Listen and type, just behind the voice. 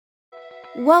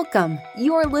Welcome.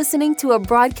 You are listening to a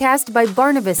broadcast by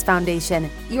Barnabas Foundation,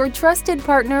 your trusted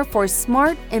partner for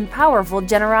smart and powerful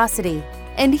generosity.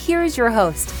 And here is your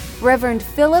host, Reverend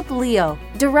Philip Leo,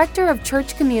 Director of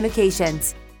Church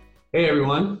Communications. Hey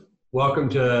everyone, welcome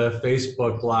to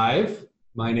Facebook Live.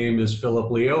 My name is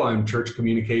Philip Leo. I'm Church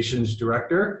Communications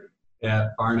Director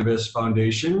at Barnabas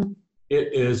Foundation.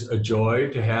 It is a joy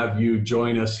to have you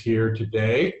join us here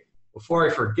today. Before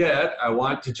I forget, I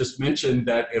want to just mention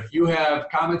that if you have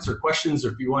comments or questions, or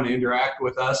if you want to interact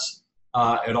with us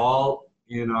at all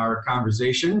in our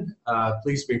conversation,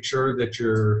 please make sure that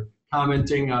you're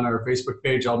commenting on our Facebook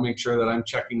page. I'll make sure that I'm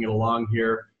checking it along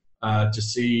here to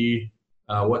see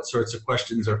what sorts of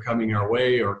questions are coming our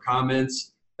way or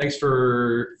comments. Thanks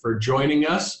for joining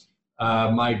us.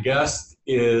 My guest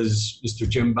is Mr.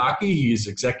 Jim Bakke. He's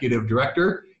Executive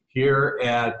Director here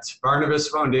at Barnabas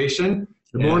Foundation.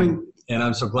 Good morning. And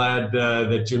I'm so glad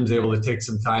that Jim's able to take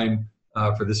some time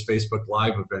for this Facebook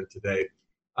Live event today.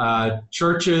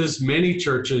 Many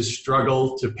churches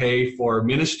struggle to pay for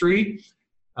ministry,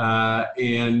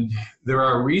 and there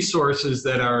are resources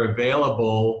that are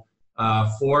available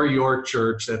for your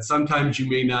church that sometimes you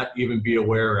may not even be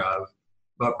aware of.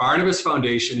 But Barnabas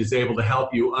Foundation is able to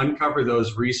help you uncover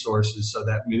those resources so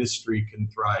that ministry can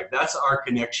thrive. That's our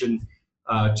connection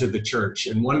to the church.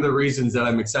 And one of the reasons that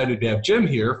I'm excited to have Jim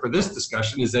here for this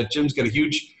discussion is that Jim's got a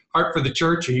huge heart for the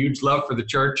church, a huge love for the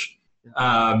church,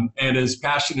 and is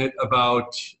passionate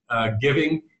about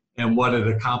giving and what it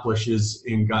accomplishes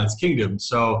in God's kingdom.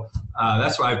 So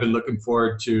that's why I've been looking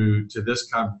forward to this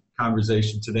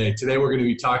conversation today. Today we're going to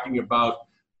be talking about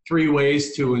 3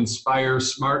 ways to inspire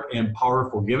smart and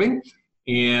powerful giving.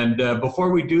 And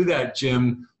before we do that,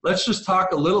 Jim, let's just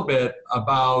talk a little bit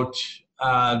about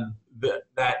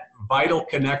that vital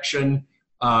connection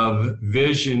of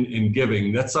vision and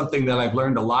giving. That's something that I've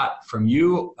learned a lot from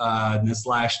you this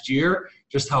last year,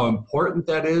 just how important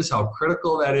that is, how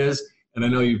critical that is. And I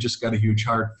know you've just got a huge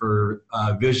heart for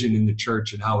vision in the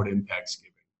church and how it impacts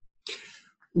giving.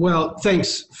 Well,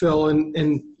 thanks, Phil.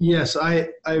 And yes, I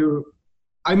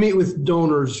meet with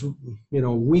donors,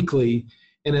 weekly.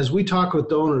 And as we talk with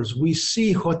donors, we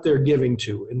see what they're giving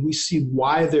to, and we see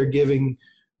why they're giving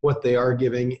what they are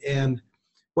giving. And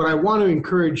what I want to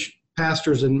encourage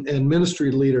pastors and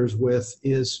ministry leaders with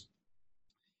is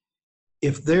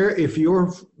if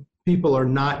your people are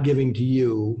not giving to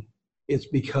you, it's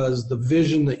because the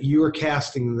vision that you are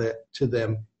casting to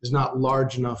them is not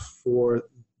large enough to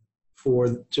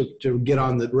get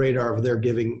on the radar of their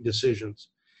giving decisions.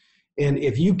 And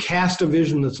if you cast a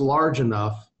vision that's large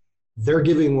enough, their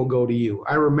giving will go to you.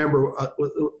 I remember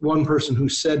one person who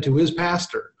said to his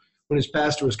pastor, when his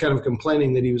pastor was kind of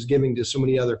complaining that he was giving to so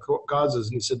many other causes,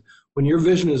 and he said, when your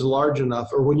vision is large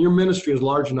enough, or when your ministry is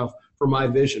large enough for my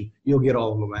vision, you'll get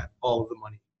all of the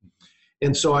money.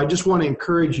 And so I just want to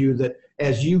encourage you that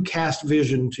as you cast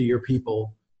vision to your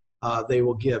people, they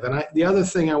will give. And the other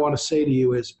thing I want to say to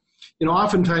you is,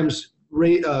 oftentimes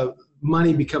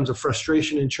money becomes a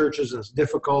frustration in churches, and it's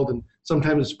difficult, and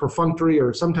sometimes it's perfunctory,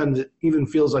 or sometimes it even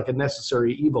feels like a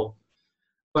necessary evil.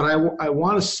 But I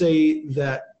want to say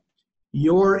that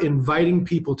you're inviting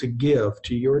people to give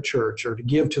to your church or to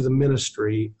give to the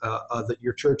ministry that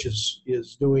your church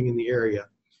is doing in the area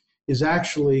is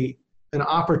actually an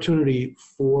opportunity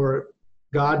for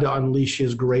God to unleash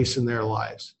His grace in their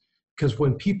lives. Because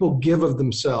when people give of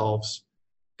themselves,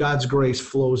 God's grace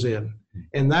flows in.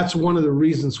 And that's one of the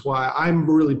reasons why I'm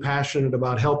really passionate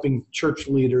about helping church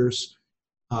leaders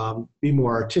be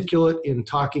more articulate in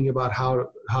talking about how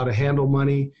to handle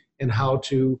money and how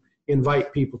to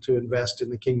invite people to invest in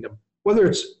the kingdom, whether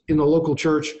it's in the local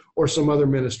church or some other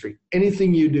ministry.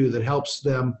 Anything you do that helps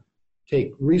them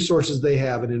take resources they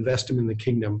have and invest them in the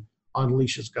kingdom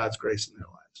unleashes God's grace in their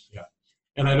lives. Yeah.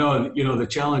 And I know, the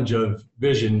challenge of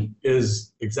vision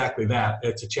is exactly that.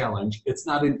 It's a challenge. It's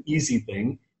not an easy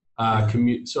thing.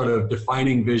 Sort of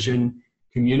defining vision,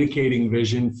 communicating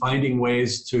vision, finding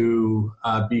ways to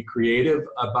be creative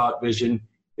about vision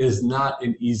is not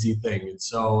an easy thing. And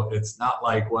so it's not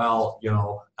like,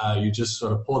 you just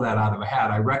sort of pull that out of a hat.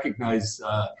 I recognize,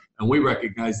 and we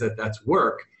recognize that that's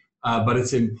work, but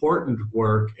it's important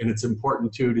work, and it's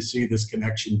important too to see this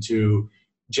connection to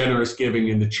generous giving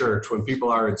in the church. When people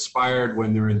are inspired,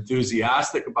 when they're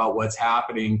enthusiastic about what's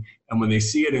happening, and when they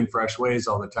see it in fresh ways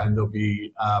all the time, they'll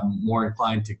be more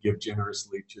inclined to give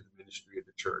generously to the ministry of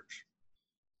the church.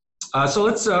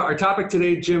 So our topic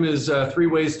today, Jim, is 3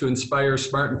 ways to inspire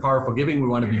smart and powerful giving. We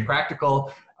want to be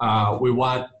practical. We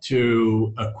want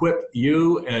to equip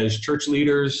you as church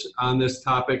leaders on this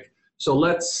topic. So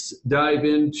let's dive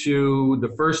into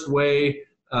the first way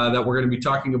that we're going to be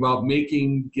talking about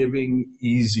making giving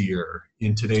easier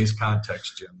in today's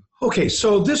context, Jim. Okay,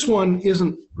 so this one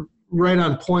isn't right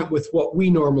on point with what we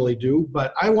normally do,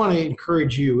 but I want to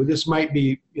encourage you. This might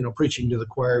be, preaching to the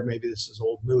choir. Maybe this is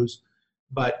old news,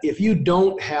 but if you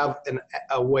don't have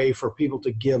a way for people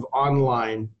to give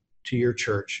online to your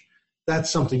church,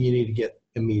 that's something you need to get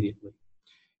immediately.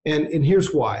 And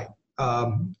here's why.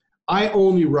 I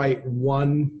only write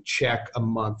one check a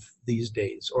month these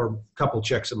days, or a couple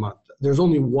checks a month. There's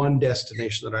only one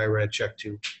destination that I write a check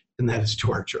to, and that is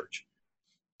to our church.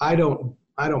 I don't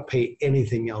pay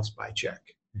anything else by check.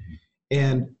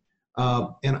 Mm-hmm.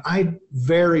 And I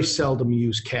very seldom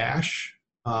use cash.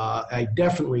 I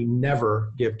definitely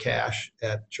never give cash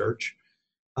at church.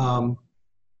 The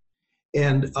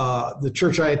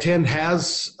church I attend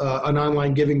has an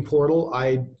online giving portal.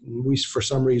 We, for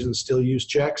some reason, still use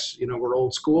checks. We're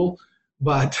old school,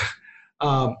 but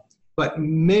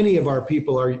many of our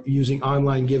people are using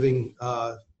online giving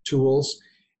tools,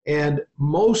 and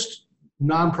most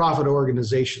nonprofit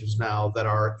organizations now that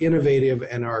are innovative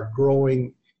and are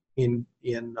growing in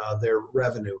their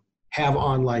revenue have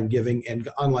online giving, and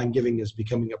online giving is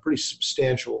becoming a pretty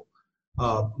substantial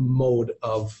mode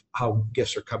of how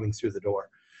gifts are coming through the door.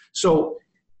 So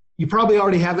you probably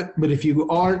already have it, but if you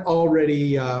aren't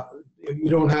already, you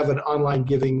don't have an online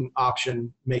giving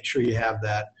option, make sure you have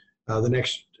that. The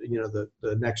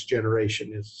next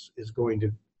generation is going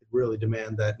to really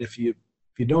demand that. And if you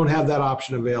don't have that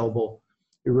option available,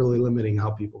 you're really limiting how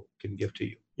people can give to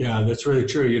you. Yeah, that's really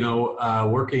true.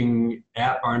 Working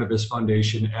at Barnabas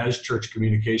Foundation as church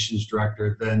communications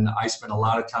director, then I spend a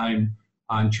lot of time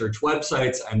on church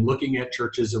websites. I'm looking at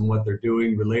churches and what they're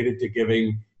doing related to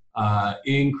giving.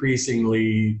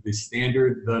 Increasingly,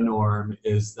 the norm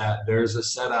is that there's a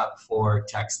setup for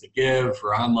text to give,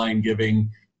 for online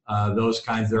giving, those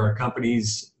kinds. There are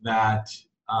companies that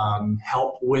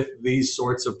help with these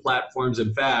sorts of platforms.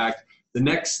 In fact, the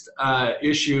next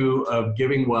issue of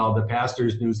Giving Well, the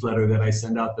pastor's newsletter that I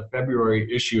send out, the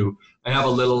February issue, I have a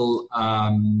little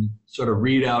sort of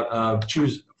readout of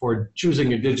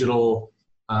choosing a digital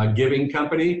giving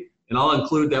company, and I'll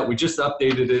include that. We just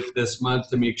updated it this month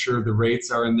to make sure the rates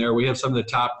are in there. We have some of the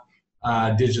top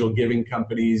digital giving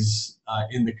companies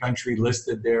in the country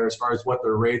listed there as far as what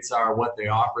their rates are, what they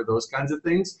offer, those kinds of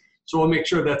things. So we'll make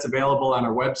sure that's available on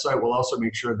our website. We'll also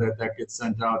make sure that that gets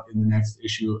sent out in the next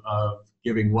issue of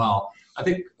Giving Well. I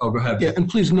think, go ahead. Yeah, and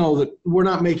please know that we're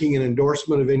not making an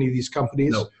endorsement of any of these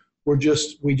companies. No.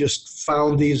 We just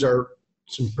found these are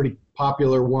some pretty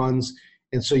popular ones,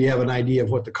 and so you have an idea of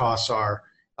what the costs are.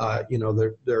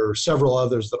 There are several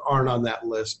others that aren't on that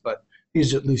list, but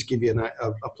these at least give you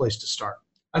a place to start.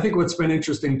 I think what's been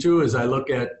interesting too is I look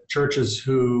at churches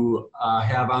who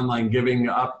have online giving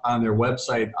up on their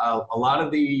website. A lot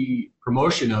of the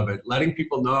promotion of it, letting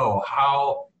people know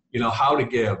how to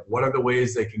give, what are the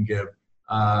ways they can give,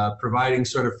 providing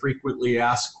sort of frequently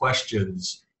asked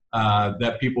questions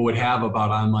that people would have about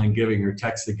online giving or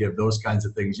text to give, those kinds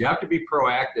of things. You have to be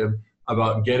proactive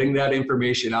about getting that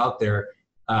information out there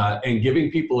and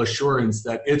giving people assurance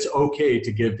that it's okay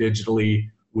to give digitally.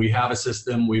 We have a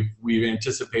system. We've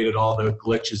anticipated all the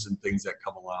glitches and things that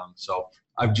come along. So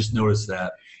I've just noticed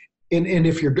that. And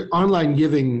if your online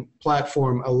giving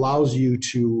platform allows you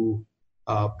to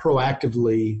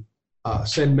proactively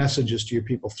send messages to your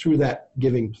people through that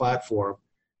giving platform,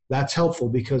 that's helpful,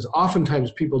 because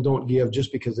oftentimes people don't give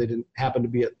just because they didn't happen to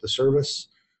be at the service,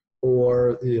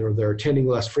 or they're attending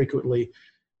less frequently.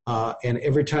 And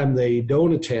every time they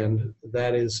don't attend,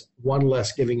 that is one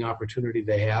less giving opportunity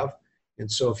they have. And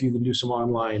so if you can do some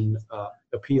online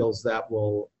appeals, that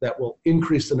will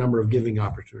increase the number of giving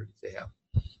opportunities they have.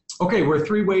 Okay, we're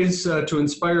 3 ways to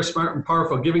inspire smart and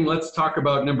powerful giving. Let's talk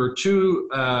about number 2.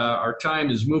 Our time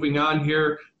is moving on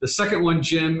here. The second one,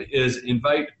 Jim, is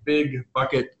invite big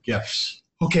bucket gifts.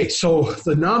 Okay, so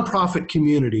the nonprofit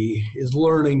community is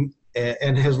learning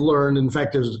and has learned. In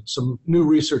fact, there's some new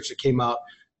research that came out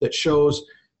that shows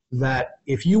that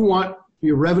if you want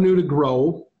your revenue to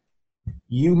grow,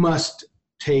 you must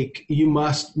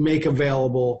make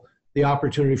available the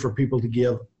opportunity for people to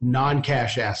give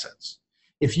non-cash assets.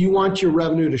 If you want your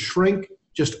revenue to shrink,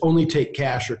 just only take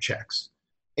cash or checks.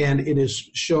 And it is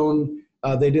shown,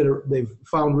 they've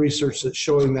found research that's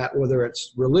showing that whether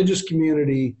it's religious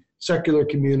community, secular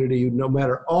community, no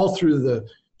matter, all through the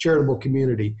charitable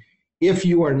community, if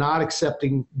you are not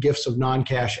accepting gifts of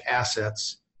non-cash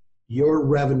assets, your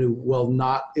revenue will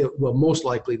most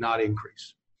likely not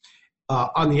increase.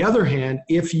 On the other hand,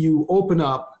 if you open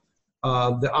up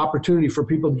the opportunity for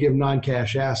people to give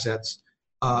non-cash assets,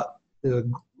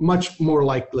 much more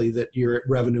likely that your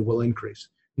revenue will increase.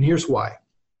 And here's why.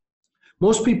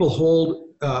 Most people hold,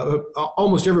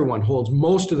 almost everyone holds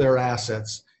most of their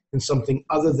assets in something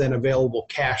other than available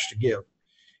cash to give.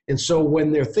 And so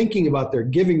when they're thinking about their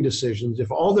giving decisions,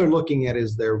 if all they're looking at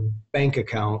is their bank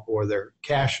account or their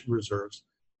cash reserves,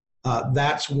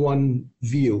 that's one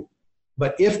view.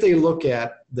 But if they look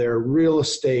at their real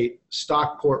estate,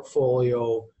 stock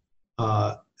portfolio,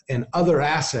 and other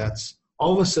assets,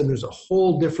 all of a sudden there's a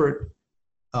whole different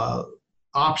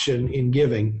option in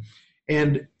giving.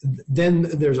 And then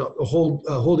there's a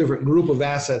whole different group of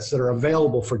assets that are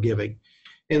available for giving.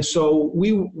 And so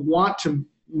we want to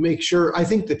make sure, I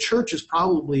think the church is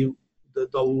probably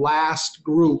the last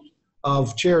group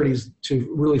of charities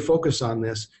to really focus on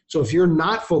this. So if you're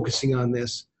not focusing on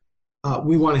this,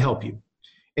 we want to help you.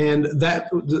 And that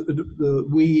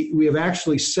we have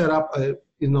actually set up,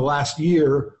 in the last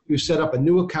year, we've set up a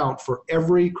new account for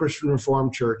every Christian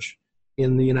Reformed church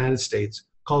in the United States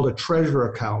called a treasure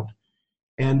account.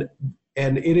 And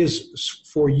it is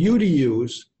for you to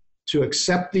use to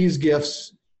accept these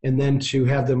gifts and then to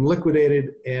have them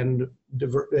liquidated and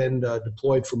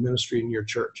deployed for ministry in your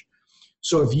church.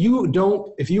 So if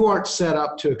you aren't set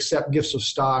up to accept gifts of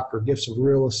stock or gifts of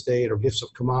real estate or gifts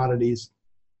of commodities,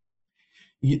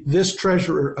 this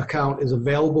treasure account is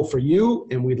available for you,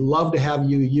 and we'd love to have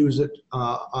you use it.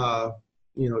 Run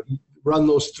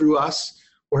those through us.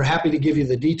 We're happy to give you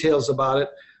the details about it.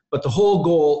 But the whole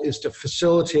goal is to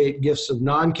facilitate gifts of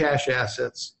non-cash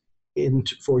assets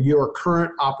for your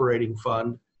current operating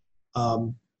fund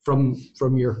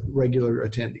from your regular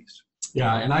attendees.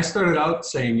 Yeah, and I started out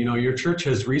saying, your church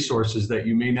has resources that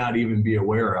you may not even be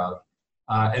aware of.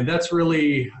 And that's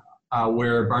really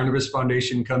where Barnabas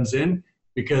Foundation comes in,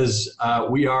 because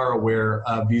we are aware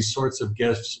of these sorts of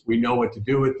gifts. We know what to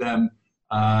do with them.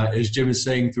 As Jim is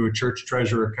saying, through a church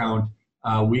treasure account,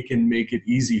 we can make it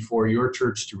easy for your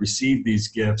church to receive these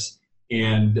gifts,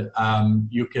 and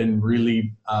you can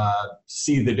really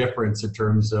see the difference in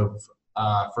terms of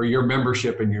for your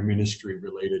membership and your ministry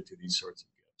related to these sorts of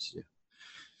gifts. Yeah.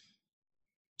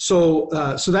 So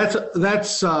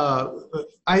that's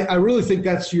I really think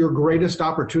that's your greatest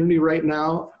opportunity right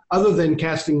now, other than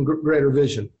casting greater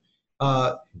vision.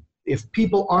 If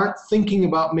people aren't thinking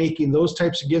about making those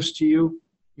types of gifts to you,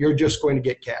 you're just going to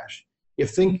get cash.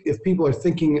 If people are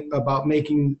thinking about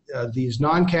making these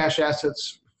non-cash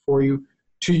assets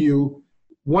to you,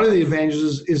 one of the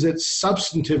advantages is it's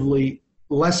substantively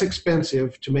less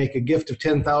expensive to make a gift of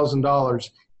 $10,000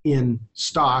 in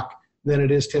stock than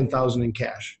it is $10,000 in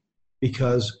cash,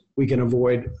 because we can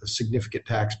avoid a significant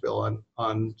tax bill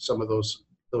on some of those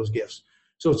gifts.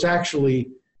 So it's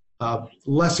actually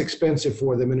less expensive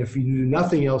for them, and if you do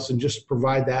nothing else and just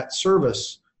provide that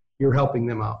service, you're helping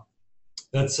them out.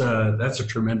 That's a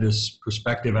tremendous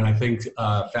perspective, and I think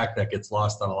a fact that gets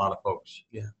lost on a lot of folks.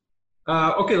 Yeah.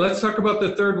 Okay, let's talk about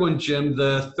the third one, Jim.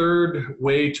 The third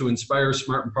way to inspire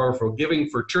smart and powerful giving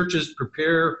for churches: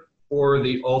 prepare for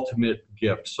the ultimate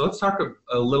gift. So let's talk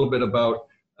a little bit about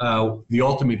the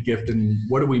ultimate gift, and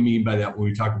what do we mean by that when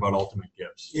we talk about ultimate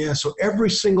gifts? Yeah, so every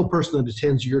single person that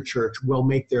attends your church will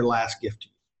make their last gift to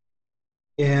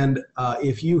you. And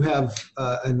if you have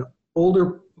an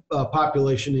older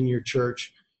population in your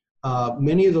church,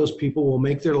 many of those people will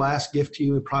make their last gift to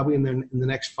you probably in the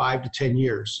next 5 to 10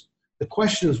 years. The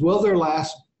question is, will their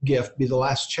last gift be the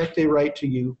last check they write to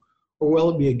you, or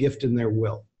will it be a gift in their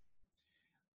will?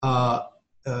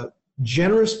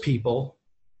 Generous people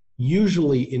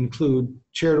usually include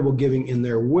charitable giving in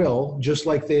their will, just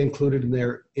like they included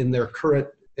in their current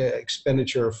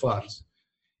expenditure of funds.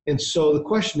 And so the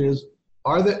question is,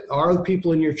 are the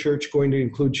people in your church going to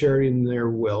include charity in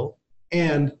their will?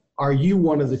 And are you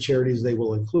one of the charities they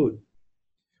will include?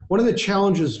 One of the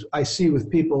challenges I see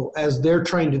with people as they're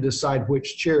trying to decide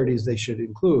which charities they should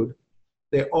include,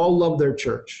 they all love their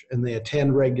church and they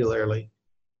attend regularly,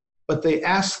 but they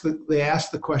ask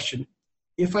the question,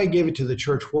 if I gave it to the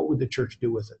church, what would the church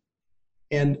do with it?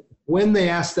 And when they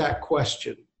ask that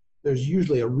question, there's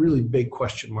usually a really big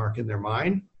question mark in their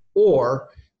mind, or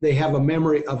they have a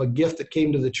memory of a gift that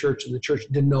came to the church and the church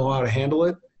didn't know how to handle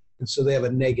it, and so they have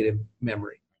a negative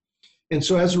memory. And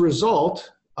so as a result,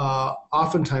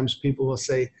 oftentimes people will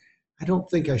say, I don't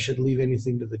think I should leave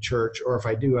anything to the church, or if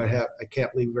I do, I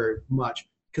can't leave very much,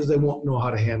 because they won't know how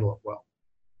to handle it well.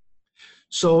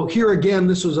 So here again,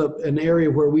 this was an area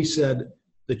where we said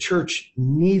the church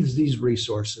needs these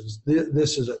resources.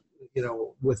 This is,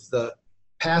 with the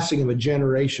passing of a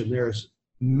generation, there's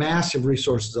massive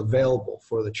resources available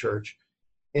for the church,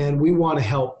 and we want to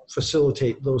help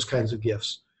facilitate those kinds of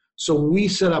gifts. So we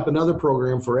set up another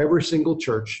program for every single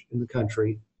church in the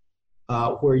country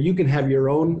where you can have your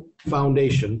own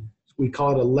foundation. We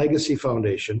call it a legacy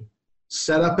foundation.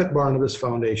 set up at Barnabas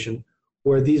Foundation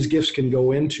where these gifts can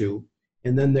go into,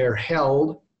 and then they're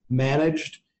held,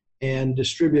 managed, and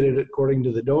distributed according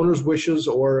to the donor's wishes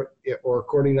or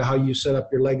according to how you set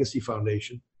up your legacy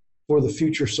foundation for the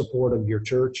future support of your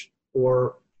church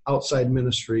or outside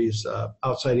ministries,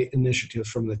 outside initiatives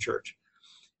from the church.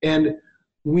 And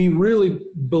we really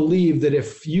believe that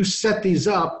if you set these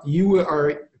up, you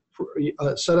are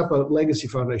set up a legacy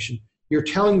foundation, you're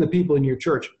telling the people in your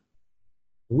church,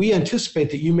 we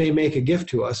anticipate that you may make a gift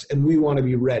to us and we want to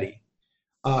be ready.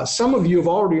 Some of you have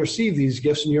already received these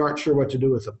gifts and you aren't sure what to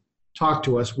do with them. Talk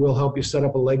to us. We'll help you set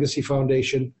up a legacy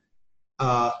foundation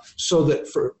so that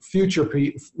for future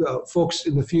folks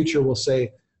in the future will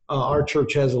say, our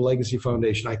church has a legacy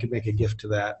foundation. I can make a gift to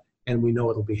that, and we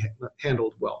know it'll be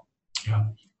handled well. Yeah,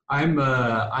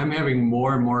 I'm having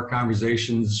more and more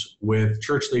conversations with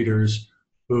church leaders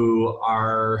who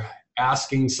are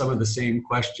asking some of the same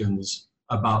questions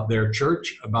about their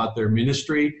church, about their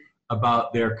ministry,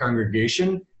 about their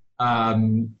congregation,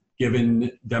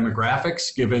 given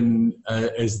demographics, given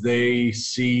as they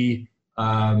see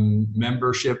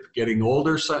membership getting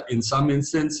older in some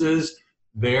instances.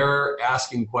 They're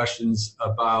asking questions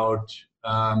about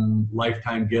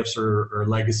lifetime gifts or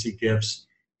legacy gifts,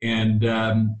 and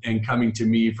coming to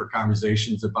me for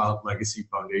conversations about legacy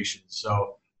foundations.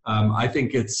 So I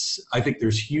think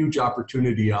there's huge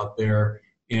opportunity out there,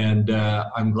 and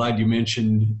I'm glad you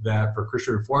mentioned that for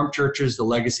Christian Reformed churches, the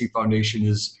Legacy Foundation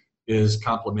is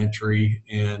complimentary,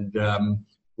 and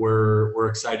we're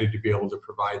excited to be able to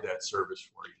provide that service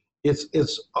for you.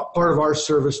 It's a part of our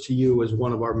service to you as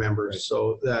one of our members, right.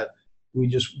 So that we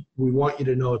want you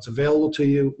to know it's available to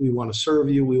you. We want to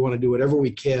serve you. We want to do whatever we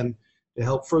can to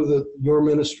help further your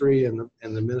ministry and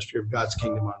the ministry of God's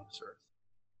kingdom on this earth.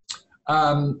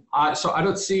 So I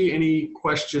don't see any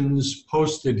questions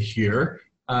posted here.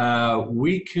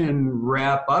 We can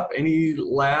wrap up. Any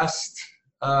last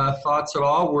thoughts at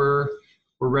all? We're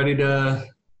ready to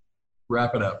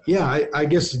wrap it up. Yeah, I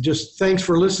guess just thanks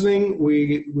for listening.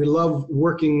 We love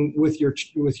working with your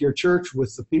church,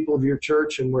 with the people of your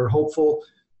church, and we're hopeful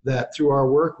that through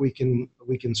our work we can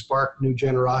spark new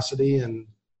generosity and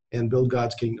build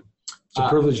God's kingdom. It's a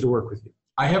privilege to work with you.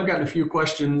 I have gotten a few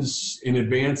questions in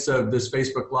advance of this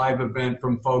Facebook Live event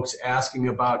from folks asking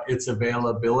about its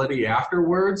availability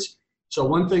afterwards. So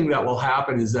one thing that will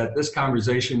happen is that this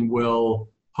conversation will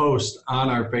post on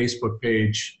our Facebook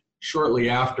page shortly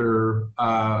after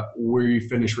we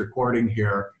finish recording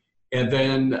here, and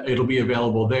then it'll be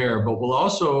available there. But we'll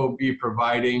also be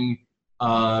providing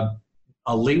a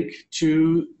link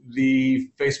to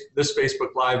this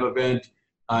Facebook Live event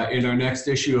in our next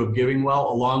issue of Giving Well,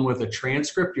 along with a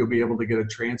transcript. You'll be able to get a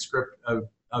transcript of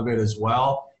it as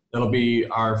well. That'll be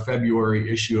our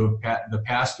February issue of the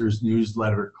pastor's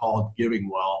newsletter called Giving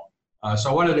Well.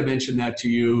 So I wanted to mention that to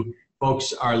you.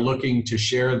 Folks are looking to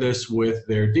share this with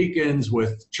their deacons,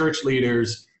 with church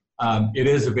leaders. It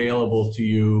is available to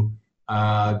you,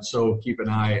 so keep an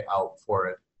eye out for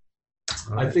it.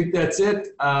 Right. I think that's it.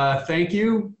 Thank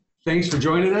you. Thanks for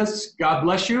joining us. God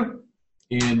bless you,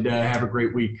 and have a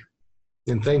great week.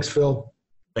 And thanks, Phil.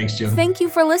 Thanks, Jim. Thank you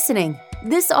for listening.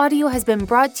 This audio has been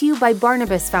brought to you by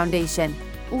Barnabas Foundation.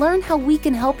 Learn how we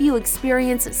can help you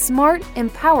experience smart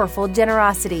and powerful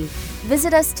generosity.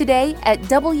 Visit us today at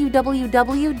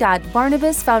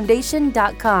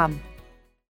www.barnabasfoundation.com.